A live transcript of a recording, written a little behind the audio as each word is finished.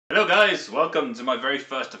Hello guys, welcome to my very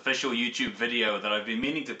first official YouTube video that I've been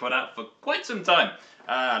meaning to put out for quite some time.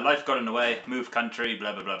 Life got in the way, moved country,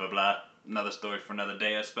 blah blah blah blah blah. Another story for another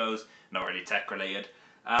day I suppose, not really tech related.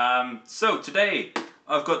 So today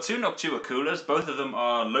I've got two Noctua coolers, both of them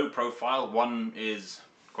are low profile. One is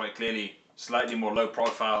quite clearly slightly more low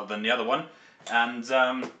profile than the other one. And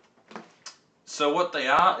so what they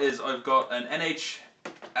are is I've got an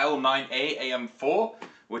NH-L9A-AM4,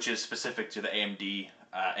 which is specific to the AMD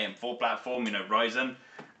AM4 platform, you know, Ryzen.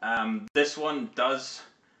 This one does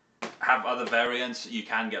have other variants. You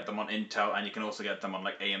can get them on Intel and you can also get them on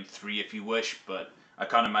like AM3 if you wish, but I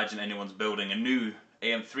can't imagine anyone's building a new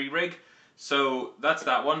AM3 rig. So that's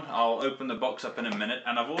that one. I'll open the box up in a minute,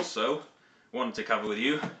 and I've also wanted to cover with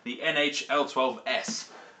you the NH-L12S.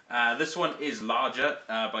 This one is larger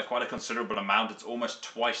by quite a considerable amount. It's almost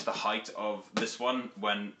twice the height of this one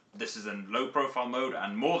when this is in low profile mode,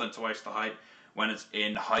 and more than twice the height when it's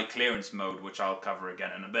in high clearance mode, which I'll cover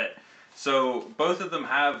again in a bit. So both of them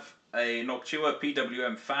have a Noctua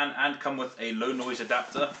PWM fan and come with a low noise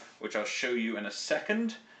adapter, which I'll show you in a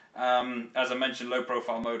second. As I mentioned, low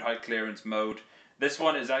profile mode, high clearance mode. This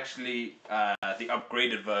one is actually the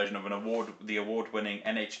upgraded version of the award-winning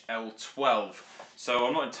NH-L12. So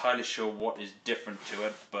I'm not entirely sure what is different to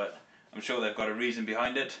it, but I'm sure they've got a reason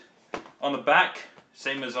behind it. On the back,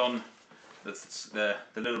 same as on the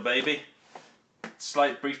little baby.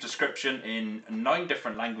 Slight brief description in 9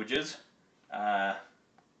 different languages,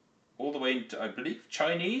 all the way into, I believe,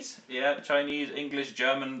 Chinese. Yeah, Chinese, English,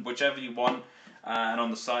 German, whichever you want. And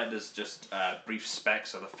on the side there's just brief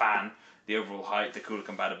specs of the fan, the overall height, the cooler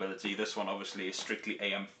compatibility. This one obviously is strictly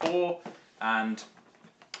AM4, and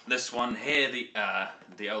this one here, the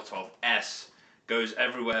L12S, goes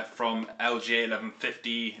everywhere from LGA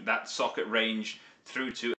 1150, that socket range,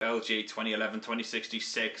 through to LGA 2011,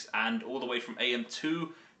 2066, and all the way from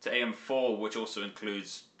AM2 to AM4, which also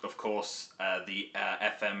includes, of course, the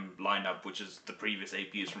FM lineup, which is the previous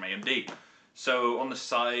APUs from AMD. So on the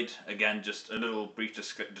side, again, just a little brief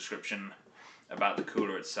description about the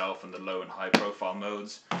cooler itself and the low and high profile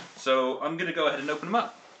modes. So I'm going to go ahead and open them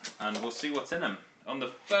up, and we'll see what's in them. On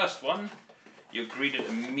the first one, you're greeted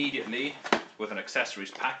immediately with an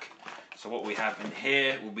accessories pack. So what we have in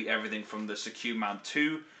here will be everything from the Secure Mount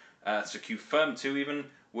 2, Secure Firm 2 even,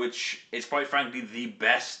 which is quite frankly the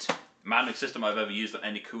best mounting system I've ever used on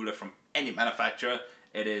any cooler from any manufacturer.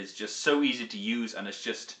 It is just so easy to use, and it's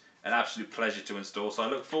just an absolute pleasure to install. So I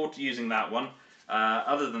look forward to using that one.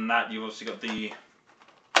 Other than that, you've obviously got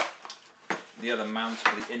the other mounts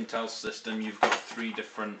for the Intel system. You've got 3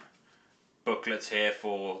 different booklets here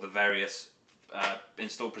for the various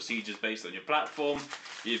install procedures based on your platform.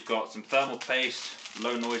 You've got some thermal paste,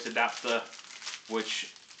 low noise adapter,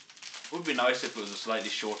 which would be nice if it was a slightly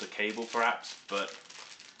shorter cable perhaps, but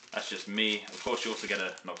that's just me. Of course you also get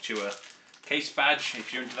a Noctua case badge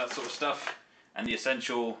if you're into that sort of stuff, and the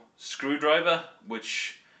essential screwdriver,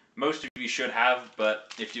 which most of you should have,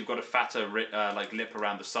 but if you've got a fatter like lip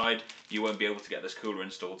around the side, you won't be able to get this cooler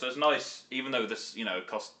installed. So it's nice, even though this, you know,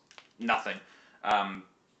 costs nothing.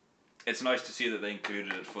 It's nice to see that they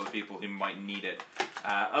included it for the people who might need it.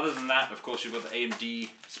 Other than that, of course, you've got the AMD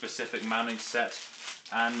specific mounting set,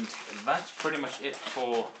 and that's pretty much it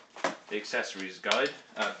for the accessories guide.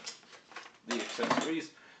 The accessories.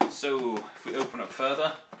 So if we open up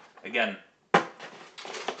further, again,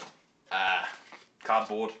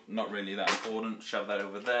 cardboard, not really that important. Shove that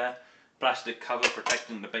over there. Plastic cover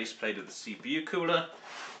protecting the base plate of the CPU cooler.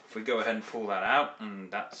 If we go ahead and pull that out, and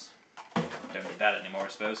that's, don't need that anymore, I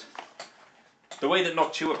suppose. The way that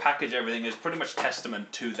Noctua package everything is pretty much testament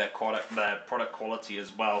to their product quality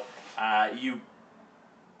as well.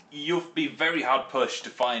 You'll be very hard pushed to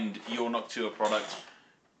find your Noctua product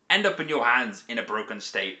end up in your hands in a broken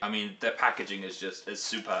state. I mean, their packaging is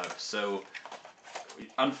superb. So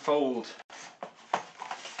unfold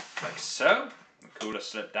like so. The cooler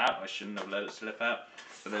slipped out. I shouldn't have let it slip out.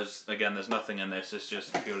 But there's nothing in this. It's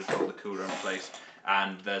just purely to hold the cooler in place.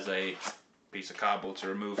 And there's a piece of cardboard to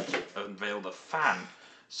remove to unveil the fan.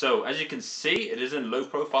 So as you can see, it is in low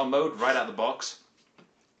profile mode right out the box.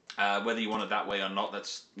 Whether you want it that way or not,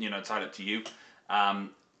 that's, you know, entirely up to you.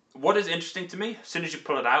 What is interesting to me, as soon as you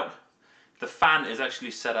pull it out, the fan is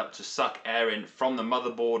actually set up to suck air in from the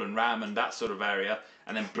motherboard and RAM and that sort of area,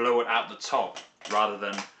 and then blow it out the top, rather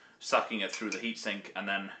than sucking it through the heatsink and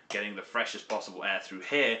then getting the freshest possible air through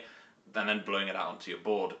here, and then blowing it out onto your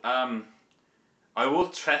board. I will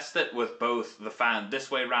test it with both the fan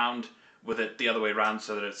this way round, with it the other way round,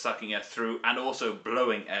 so that it's sucking air through and also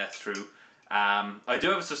blowing air through. I do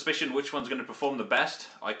have a suspicion which one's going to perform the best.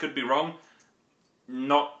 I could be wrong.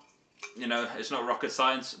 Not you know, it's not rocket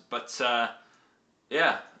science, but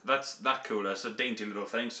yeah, that's that cooler. It's a dainty little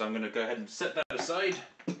thing, so I'm going to go ahead and set that aside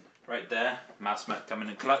right there. Mouse mat coming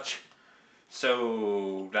in clutch.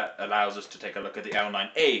 So that allows us to take a look at the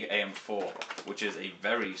L9A-AM4, which is a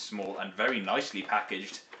very small and very nicely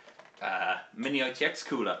packaged mini ITX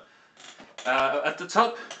cooler. At the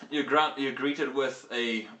top, you're greeted with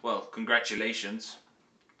a, well, congratulations,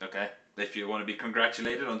 okay, if you want to be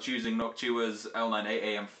congratulated on choosing Noctua's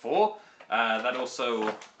L9A-AM4. That also,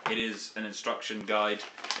 it is an instruction guide.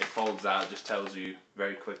 It folds out, just tells you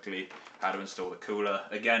very quickly how to install the cooler.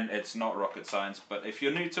 Again, it's not rocket science, but if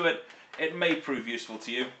you're new to it, it may prove useful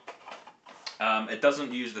to you. It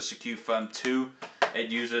doesn't use the Secure Firm 2. It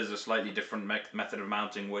uses a slightly different method of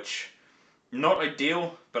mounting, which not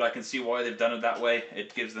ideal, but I can see why they've done it that way.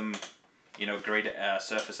 It gives them, you know, greater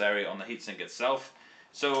surface area on the heatsink itself.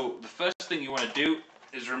 So the first thing you want to do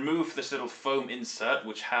is remove this little foam insert,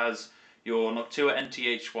 which has your Noctua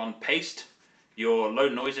NTH1 paste, your low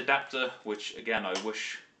noise adapter, which again I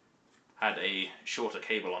wish had a shorter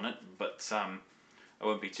cable on it, but I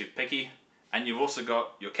won't be too picky. And you've also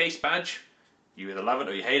got your case badge. You either love it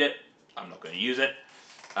or you hate it. I'm not going to use it.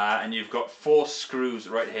 And you've got 4 screws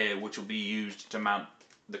right here, which will be used to mount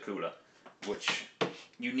the cooler, which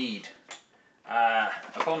you need.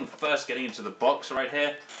 Upon first getting into the box right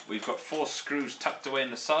here, we've got 4 screws tucked away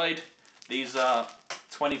in the side. These are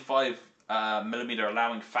 25 millimeter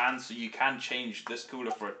allowing fans, so you can change this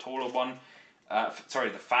cooler for a taller one. Sorry,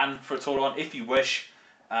 the fan for a taller one if you wish.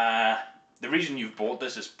 The reason you've bought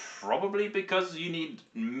this is probably because you need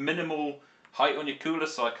minimal height on your cooler,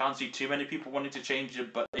 so I can't see too many people wanting to change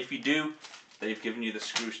it, but if you do, they've given you the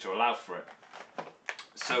screws to allow for it.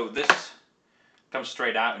 So this comes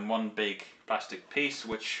straight out in one big plastic piece,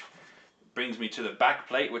 which brings me to the back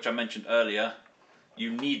plate, which I mentioned earlier.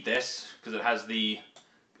 You need this because it has the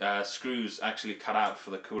screws actually cut out for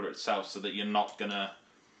the cooler itself, so that you're not gonna,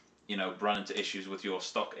 you know, run into issues with your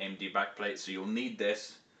stock AMD backplate. So you'll need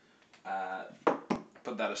this.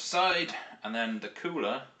 Put that aside, and then the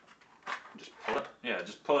cooler. Just pull it. Yeah,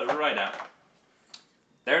 just pull it right out.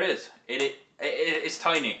 There it is. It's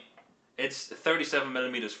tiny. It's 37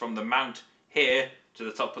 millimeters from the mount here to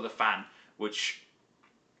the top of the fan, which,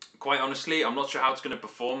 quite honestly, I'm not sure how it's going to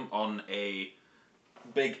perform on a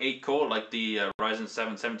big 8-core like the Ryzen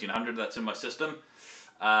 7 1700 that's in my system.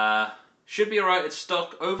 Should be alright. It's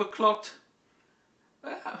stock overclocked.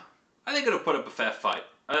 I think it'll put up a fair fight.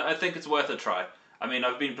 I think it's worth a try. I mean,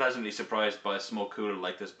 I've been pleasantly surprised by a small cooler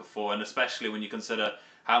like this before, and especially when you consider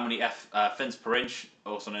how many fins per inch,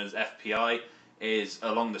 also known as FPI, is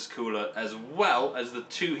along this cooler, as well as the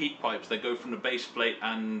 2 heat pipes that go from the base plate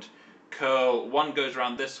and curl. One goes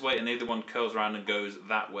around this way, and the other one curls around and goes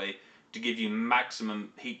that way to give you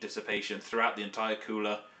maximum heat dissipation throughout the entire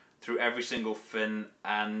cooler, through every single fin,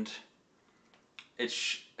 and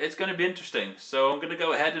it's going to be interesting. So I'm going to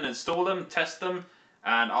go ahead and install them, test them,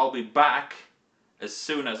 and I'll be back as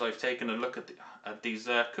soon as I've taken a look at these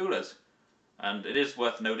coolers. And it is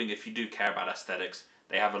worth noting, if you do care about aesthetics,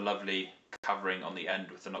 they have a lovely covering on the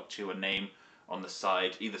end with the Noctua name on the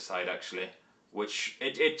side, either side actually, which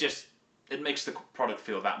it makes the product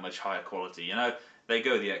feel that much higher quality. You know, they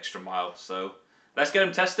go the extra mile. So let's get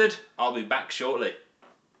them tested. I'll be back shortly.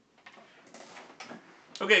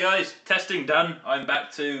 Okay guys, testing done. I'm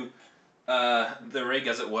back to the rig,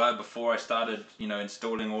 as it were, before I started, you know,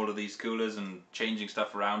 installing all of these coolers and changing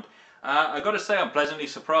stuff around. I gotta say, I'm pleasantly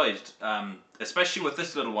surprised, especially with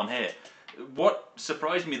this little one here. What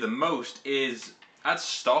surprised me the most is at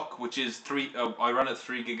stock, which is I run at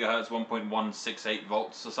 3 gigahertz, 1.168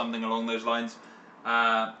 volts or something along those lines.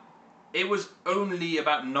 It was only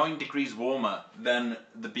about 9 degrees warmer than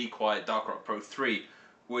the Be Quiet Dark Rock Pro 3,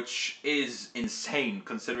 which is insane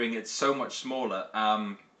considering it's so much smaller.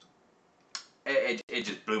 It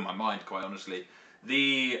just blew my mind, quite honestly.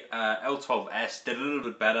 The L12S did a little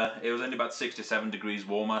bit better. It was only about 6 to 7 degrees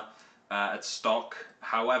warmer at stock.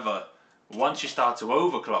 However, once you start to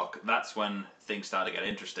overclock, that's when things start to get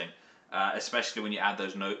interesting, especially when you add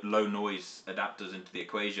those low noise adapters into the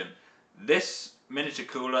equation. This miniature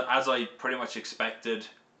cooler, as I pretty much expected,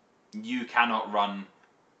 you cannot run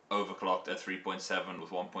overclocked at 3.7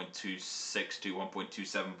 with 1.26 to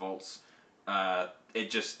 1.27 volts.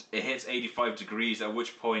 It hits 85 degrees, at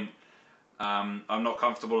which point I'm not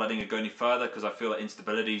comfortable letting it go any further, because I feel that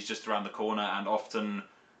instability is just around the corner, and often,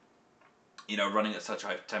 you know, running at such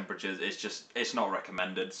high temperatures, it's not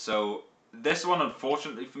recommended. So this one,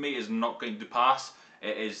 unfortunately for me, is not going to pass.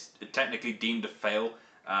 It is technically deemed a fail.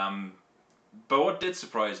 But what did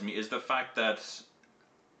surprise me is the fact that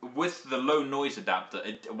with the low noise adapter,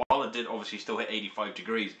 while it did obviously still hit 85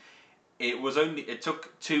 degrees, it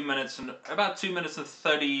took 2 minutes and about 2 minutes and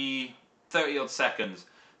 30 odd seconds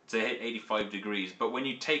to hit 85 degrees. But when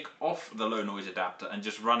you take off the low noise adapter and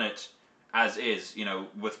just run it as is, you know,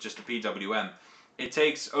 with just a PWM, it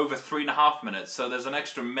takes over 3.5 minutes. So there's an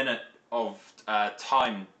extra minute of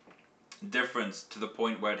time difference to the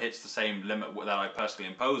point where it hits the same limit that I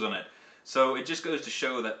personally impose on it. So it just goes to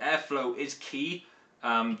show that airflow is key.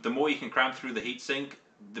 The more you can cram through the heatsink,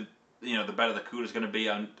 the better the cooler is going to be,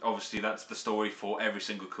 and obviously that's the story for every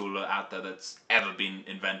single cooler out there that's ever been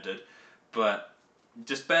invented. But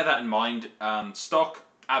just bear that in mind. Stock,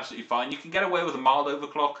 absolutely fine. You can get away with a mild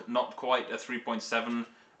overclock, not quite a 3.7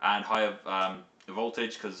 and higher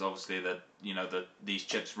voltage, because obviously these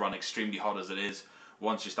chips run extremely hot as it is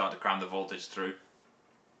once you start to cram the voltage through.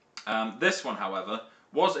 This one, however,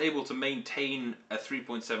 was able to maintain a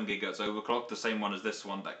 3.7 GHz overclock, the same one as this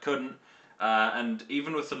one that couldn't. And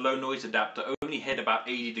even with the low noise adapter, only hit about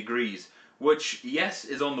 80 degrees, which, yes,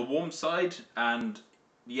 is on the warm side, and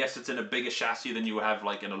yes, it's in a bigger chassis than you would have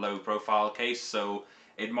like in a low profile case, so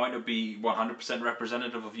it might not be 100%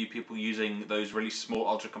 representative of you people using those really small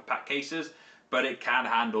ultra compact cases, but it can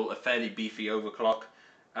handle a fairly beefy overclock.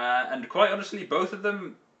 And quite honestly, both of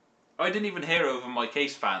them I didn't even hear over my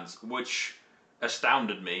case fans, which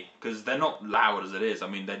astounded me, because they're not loud as it is. I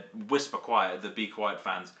mean, they're whisper quiet, the Be Quiet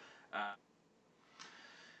fans.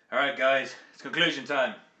 Alright guys, it's conclusion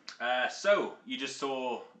time. So, you just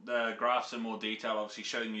saw the graphs in more detail, obviously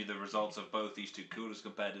showing you the results of both these two coolers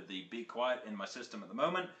compared to the Be Quiet in my system at the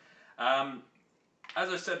moment. As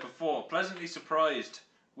I said before, pleasantly surprised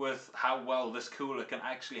with how well this cooler can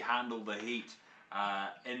actually handle the heat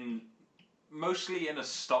mostly in a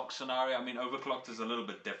stock scenario. I mean, overclocked is a little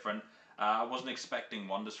bit different. I wasn't expecting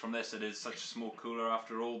wonders from this. It is such a small cooler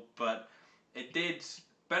after all, but it did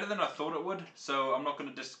better than I thought it would, so I'm not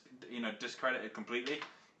going to discredit it completely.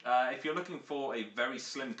 If you're looking for a very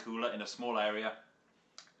slim cooler in a small area,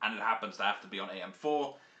 and it happens to have to be on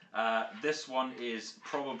AM4, this one is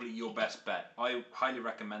probably your best bet. I highly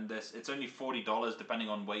recommend this. It's only $40 depending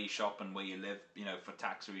on where you shop and where you live, for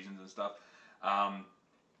tax reasons and stuff.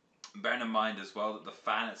 Bearing in mind as well that the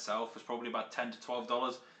fan itself is probably about $10 to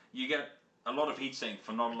 $12. You get a lot of heatsink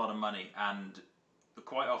for not a lot of money, and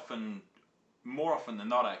quite often, more often than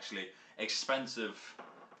not actually, expensive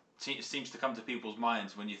seems to come to people's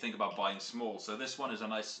minds when you think about buying small. So this one is a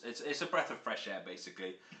nice, it's a breath of fresh air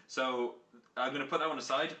basically. So I'm going to put that one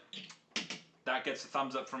aside. That gets a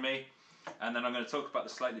thumbs up from me. And then I'm going to talk about the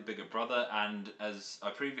slightly bigger brother, and as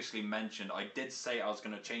I previously mentioned, I did say I was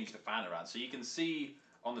going to change the fan around. So you can see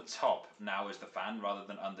on the top now is the fan rather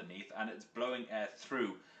than underneath, and it's blowing air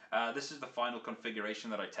through. This is the final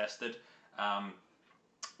configuration that I tested.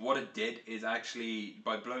 What it did is actually,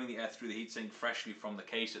 by blowing the air through the heatsink freshly from the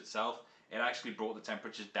case itself, it actually brought the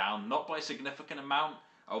temperatures down, not by a significant amount.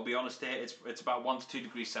 I'll be honest here, it's about 1 to 2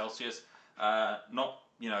 degrees Celsius.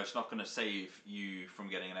 It's not going to save you from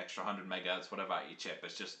getting an extra 100 megahertz, whatever, out of your chip.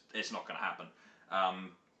 It's not going to happen.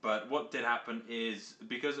 But what did happen is,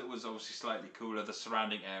 because it was obviously slightly cooler, the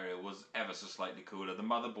surrounding area was ever so slightly cooler. The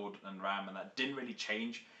motherboard and RAM and that didn't really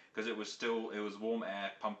change, because it was warm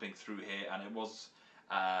air pumping through here, and it was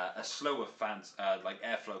a slower fan, like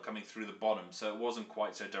airflow coming through the bottom, so it wasn't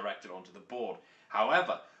quite so directed onto the board.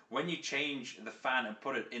 However, when you change the fan and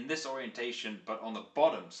put it in this orientation, but on the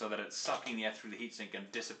bottom, so that it's sucking the air through the heatsink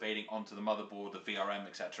and dissipating onto the motherboard, the VRM,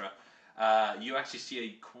 etc., you actually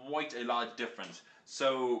see quite a large difference.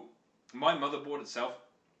 So my motherboard itself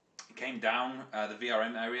came down, the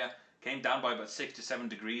VRM area came down by about 6 to 7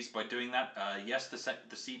 degrees by doing that. Yes, the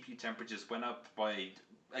CPU temperatures went up by,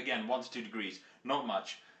 again, 1 to 2 degrees, not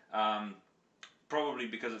much. Probably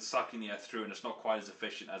because it's sucking the air through and it's not quite as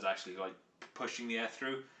efficient as actually like pushing the air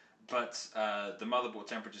through. But the motherboard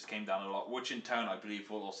temperatures came down a lot, which in turn I believe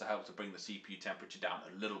will also help to bring the CPU temperature down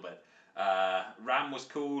a little bit. RAM was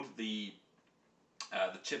cooled. The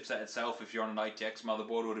chipset itself, if you're on an ITX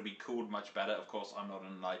motherboard, would have been cooled much better. Of course, I'm not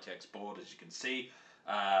on an ITX board, as you can see.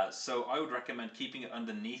 So I would recommend keeping it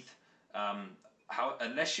underneath.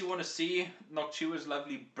 Unless you want to see Noctua's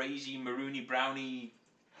lovely brazy, maroony, browny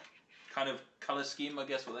kind of color scheme, I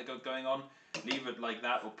guess, what they got going on, leave it like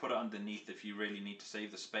that, or put it underneath if you really need to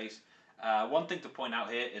save the space. One thing to point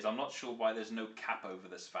out here is I'm not sure why there's no cap over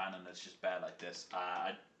this fan and it's just bare like this.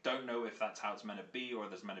 I don't know if that's how it's meant to be, or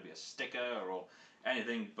there's meant to be a sticker or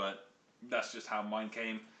anything, but that's just how mine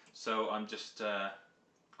came. So I'm just going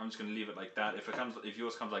to leave it like that. If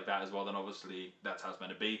yours comes like that as well, then obviously that's how it's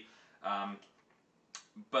meant to be.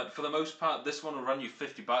 But for the most part, this one will run you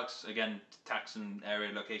 $50. Again, tax and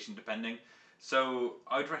area location depending. So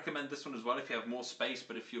I'd recommend this one as well if you have more space.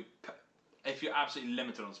 But if you're if you're absolutely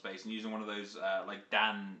limited on space and using one of those like the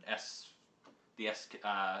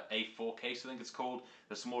A4 case, I think it's called,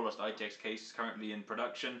 the smallest ITX case currently in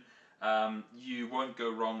production, you won't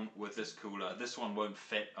go wrong with this cooler. This one won't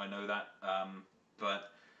fit, I know that,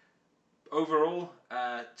 but overall,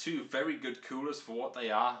 two very good coolers for what they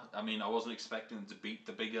are. I mean, I wasn't expecting them to beat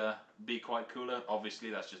the bigger Be Quiet cooler. Obviously,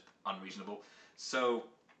 that's just unreasonable. So,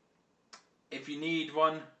 if you need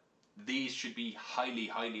one, these should be highly,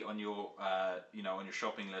 highly on your, on your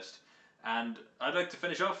shopping list. And I'd like to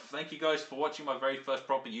finish off. Thank you guys for watching my very first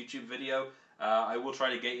proper YouTube video. I will try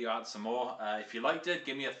to get you out some more. If you liked it,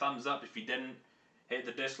 give me a thumbs up. If you didn't, hit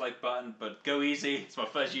the dislike button, but go easy. It's my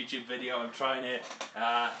first YouTube video. I'm trying it.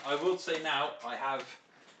 I will say now, I have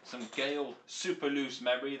some Gale super loose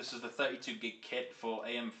memory. This is the 32 gig kit for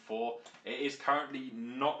AM4. It is currently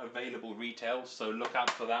not available retail, so look out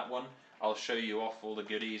for that one. I'll show you off all the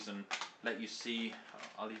goodies and let you see.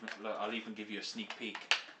 I'll even give you a sneak peek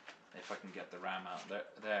if I can get the RAM out.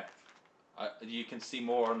 There. You can see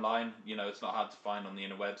more online. You know, it's not hard to find on the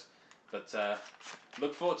interwebs. But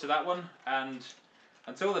look forward to that one. And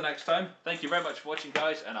until the next time, thank you very much for watching,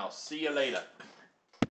 guys, and I'll see you later.